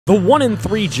The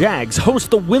 1-3 Jags host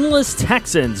the winless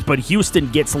Texans, but Houston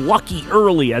gets lucky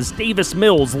early as Davis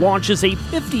Mills launches a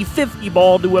 50-50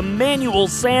 ball to Emmanuel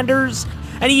Sanders,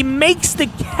 and he makes the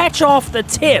catch off the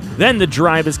tip. Then the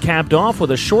drive is capped off with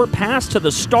a short pass to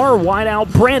the star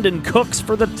wideout Brandon Cooks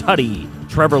for the tutty.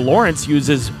 Trevor Lawrence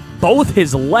uses both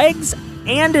his legs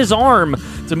and his arm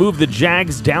to move the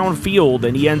Jags downfield,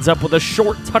 and he ends up with a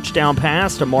short touchdown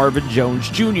pass to Marvin Jones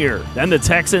Jr. Then the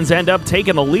Texans end up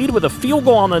taking the lead with a field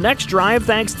goal on the next drive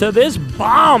thanks to this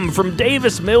bomb from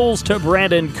Davis Mills to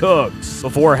Brandon Cooks.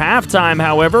 Before halftime,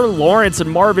 however, Lawrence and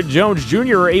Marvin Jones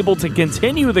Jr. are able to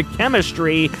continue the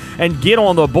chemistry and get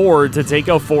on the board to take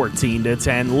a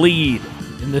 14-10 lead.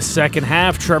 In the second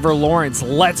half, Trevor Lawrence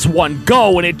lets one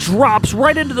go, and it drops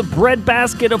right into the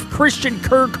breadbasket of Christian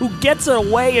Kirk, who gets it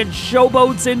away and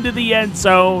showboats into the end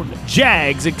zone.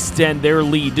 Jags extend their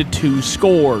lead to 2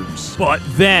 scores. But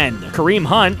then, Kareem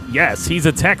Hunt, yes, he's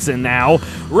a Texan now,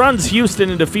 runs Houston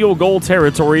into field goal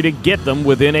territory to get them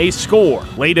within a score.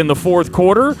 Late in the fourth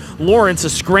quarter, Lawrence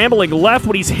is scrambling left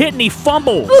when he's hit and he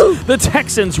fumbles. The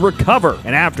Texans recover,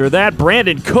 and after that,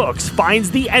 Brandon Cooks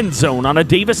finds the end zone on a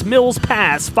Davis Mills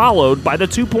pass, followed by the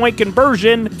 2-point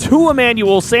conversion to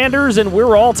Emmanuel Sanders, and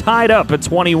we're all tied up at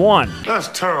 21. That's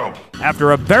terrible.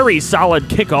 After a very solid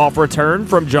kickoff return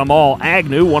from Jamal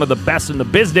Agnew, one of the best in the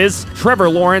business, Trevor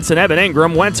Lawrence and Evan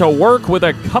Ingram went to work with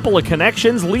a couple of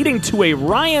connections, leading to a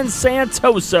Ryan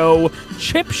Santoso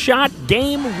chip shot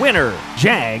game winner.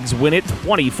 Jags win it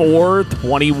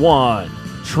 24-21.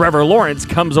 Trevor Lawrence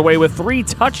comes away with 3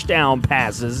 touchdown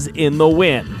passes in the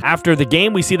win. After the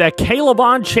game, we see that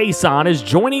Calebon Chason is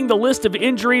joining the list of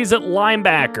injuries at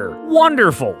linebacker.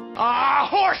 Wonderful.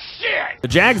 Horse shit! The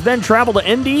Jags then travel to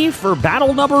Indy for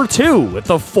battle number 2 with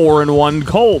the 4-1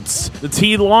 Colts. The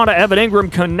T-Law to Evan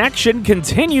Ingram connection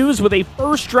continues with a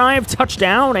first drive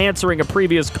touchdown, answering a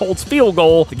previous Colts field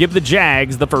goal to give the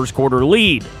Jags the first quarter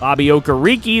lead. Bobby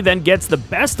Okereke then gets the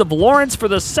best of Lawrence for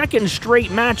the second straight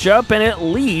matchup, and it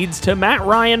leads to Matt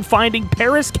Ryan finding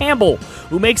Paris Campbell,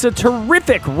 who makes a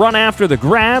terrific run after the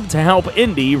grab to help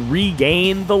Indy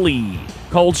regain the lead.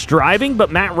 Colts driving, but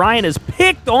Matt Ryan is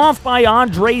picked off by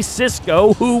Andre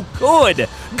Sisco, who could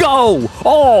go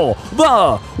all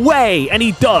the way, and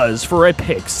he does for a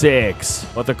pick 6.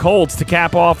 But the Colts to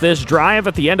cap off this drive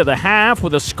at the end of the half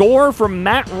with a score from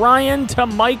Matt Ryan to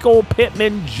Michael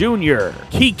Pittman Jr.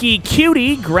 Kiki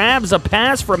Cutie grabs a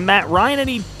pass from Matt Ryan, and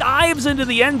he dives into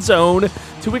the end zone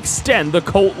to extend the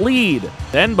Colt lead.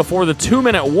 Then, before the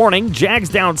 2-minute warning, Jags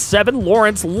down 7,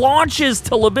 Lawrence launches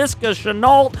to Laviska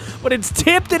Shenault, but it's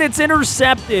tipped and it's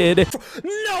intercepted.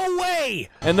 No way!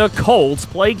 And the Colts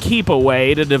play keep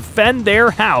away to defend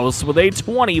their house with a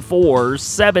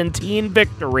 24-17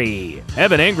 victory.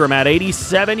 Evan Ingram had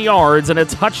 87 yards and a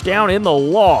touchdown in the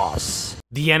loss.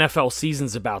 The NFL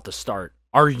season's about to start.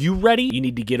 Are you ready? You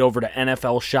need to get over to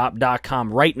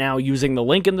NFLshop.com right now using the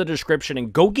link in the description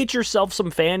and go get yourself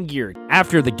some fan gear.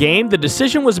 After the game, the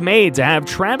decision was made to have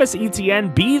Travis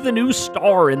Etienne be the new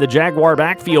star in the Jaguar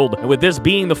backfield. And with this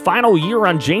being the final year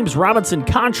on James Robinson's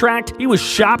contract, he was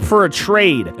shopped for a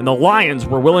trade. And the Lions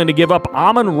were willing to give up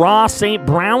Amon-Ra St.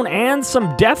 Brown and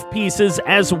some depth pieces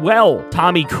as well.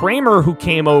 Tommy Kramer, who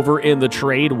came over in the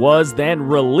trade, was then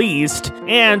released.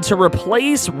 And to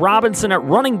replace Robinson at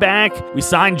running back, we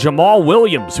signed Jamal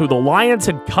Williams, who the Lions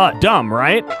had cut. Dumb,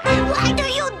 right? Why do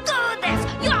you do this?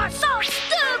 You're so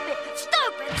stupid!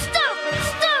 Stupid, stupid,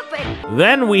 stupid!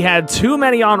 Then we had too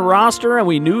many on roster, and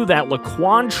we knew that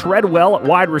Laquan Treadwell at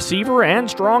wide receiver and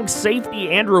strong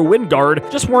safety Andrew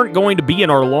Wingard just weren't going to be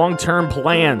in our long-term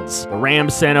plans. The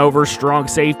Rams sent over strong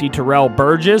safety Terrell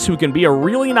Burgess, who can be a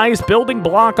really nice building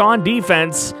block on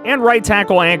defense, and right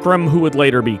tackle Ankrum, who would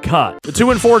later be cut. The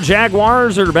 2-4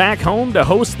 Jaguars are back home to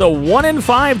host the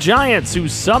 1-5 Giants, who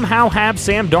somehow have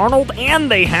Sam Darnold, and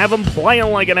they have him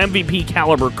playing like an MVP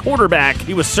caliber quarterback.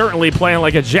 He was certainly playing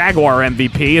like a Jaguar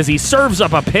MVP as he serves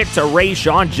up a pick to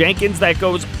Rayshon Jenkins that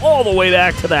goes all the way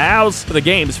back to the house for the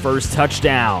game's first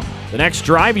touchdown. The next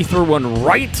drive, he threw one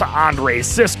right to Andre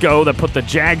Sisco that put the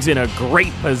Jags in a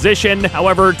great position.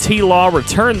 However, T-Law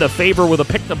returned the favor with a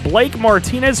pick to Blake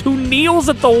Martinez, who kneels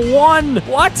at the 1.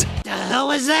 What? The hell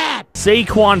was that?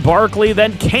 Saquon Barkley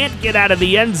then can't get out of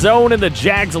the end zone, and the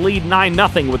Jags lead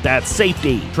 9-0 with that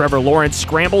safety. Trevor Lawrence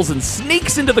scrambles and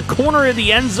sneaks into the corner of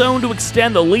the end zone to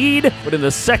extend the lead, but in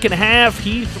the second half,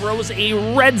 he throws a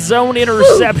red zone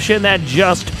interception that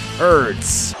just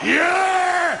hurts.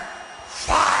 Yeah!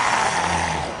 Fire!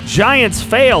 Giants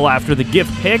fail after the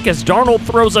gift pick as Darnold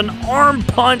throws an arm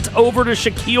punt over to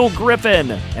Shaquille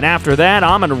Griffin. And after that,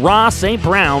 Amon-Ra St.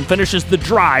 Brown finishes the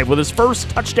drive with his first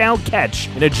touchdown catch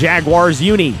in a Jaguars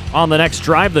uni. On the next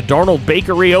drive, the Darnold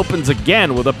Bakery opens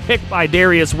again with a pick by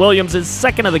Darius Williams, his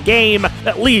second of the game,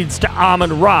 that leads to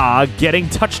Amon-Ra getting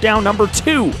touchdown number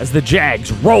 2 as the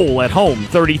Jags roll at home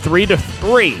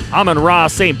 33-3. Amon-Ra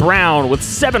St. Brown with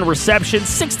 7 receptions,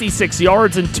 66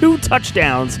 yards, and 2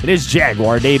 touchdowns in his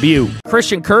Jaguar debut.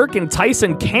 Christian Kirk and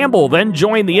Tyson Campbell then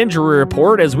join the injury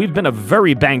report as we've been a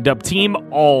very banged up team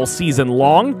all season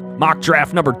long. Mock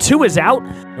draft number 2 is out,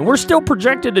 and we're still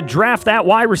projected to draft that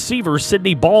wide receiver,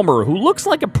 Sidney Ballmer, who looks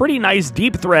like a pretty nice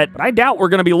deep threat, but I doubt we're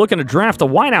going to be looking to draft a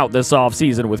wideout this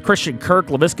offseason with Christian Kirk,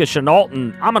 Laviska Shenault,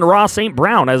 and Amon-Ra St.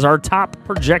 Brown as our top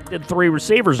projected 3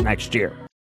 receivers next year.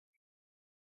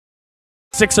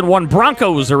 6-1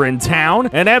 Broncos are in town,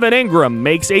 and Evan Engram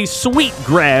makes a sweet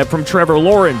grab from Trevor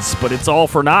Lawrence, but it's all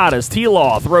for naught as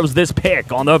T-Law throws this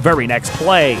pick on the very next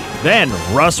play. Then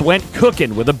Russ went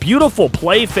cooking with a beautiful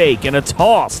play fake and a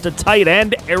toss to tight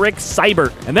end Eric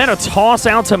Seibert, and then a toss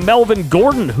out to Melvin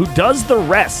Gordon, who does the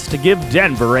rest to give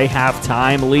Denver a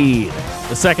halftime lead.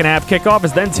 The second half kickoff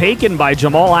is then taken by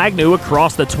Jamal Agnew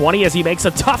across the 20 as he makes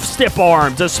a tough stiff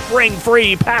arm to spring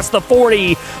free past the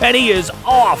 40, and he is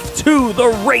off to the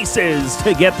races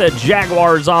to get the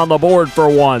Jaguars on the board for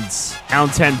once. Down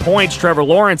 10 points, Trevor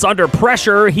Lawrence under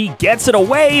pressure. He gets it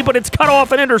away, but it's cut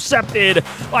off and intercepted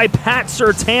by Pat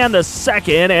Surtain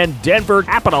II, and Denver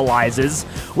capitalizes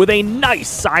with a nice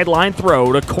sideline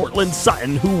throw to Cortland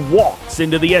Sutton, who walks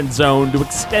into the end zone to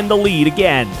extend the lead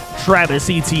again. Travis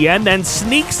Etienne then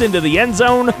sneaks into the end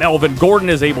zone. Melvin Gordon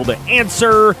is able to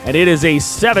answer, and it is a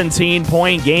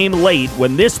 17-point game late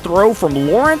when this throw from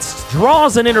Lawrence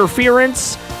draws an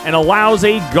interference and allows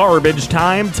a garbage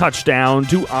time touchdown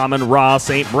to Amon-Ra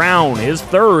St. Brown, his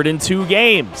 3rd in 2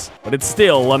 games. But it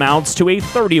still amounts to a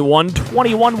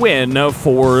 31-21 win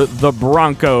for the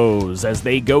Broncos as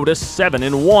they go to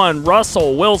 7-1.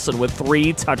 Russell Wilson with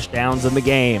 3 touchdowns in the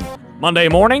game. Monday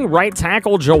morning, right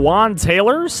tackle Jawan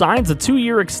Taylor signs a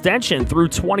 2-year extension through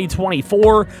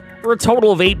 2024 for a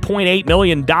total of $8.8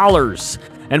 million.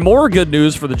 And more good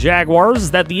news for the Jaguars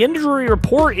is that the injury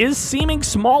report is seeming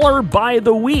smaller by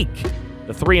the week.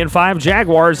 The 3-5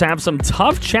 Jaguars have some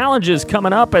tough challenges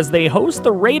coming up as they host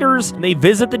the Raiders and they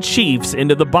visit the Chiefs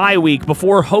into the bye week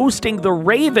before hosting the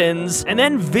Ravens and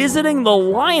then visiting the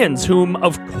Lions, whom,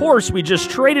 of course, we just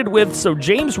traded with, so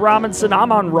James Robinson,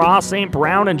 Amon-Ra St.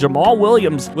 Brown, and Jamal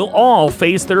Williams will all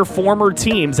face their former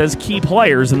teams as key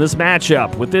players in this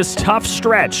matchup. With this tough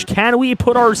stretch, can we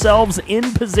put ourselves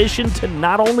in position to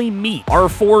not only meet our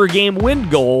 4-game win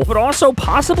goal, but also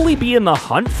possibly be in the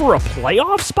hunt for a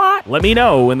playoff spot? Let me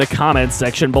know in the comments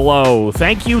section below.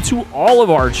 Thank you to all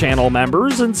of our channel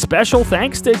members, and special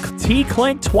thanks to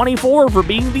TClink24 for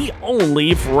being the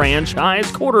only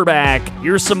franchise quarterback.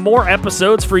 Here's some more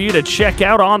episodes for you to check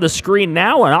out on the screen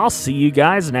now, and I'll see you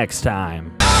guys next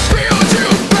time. I feel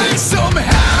to bring some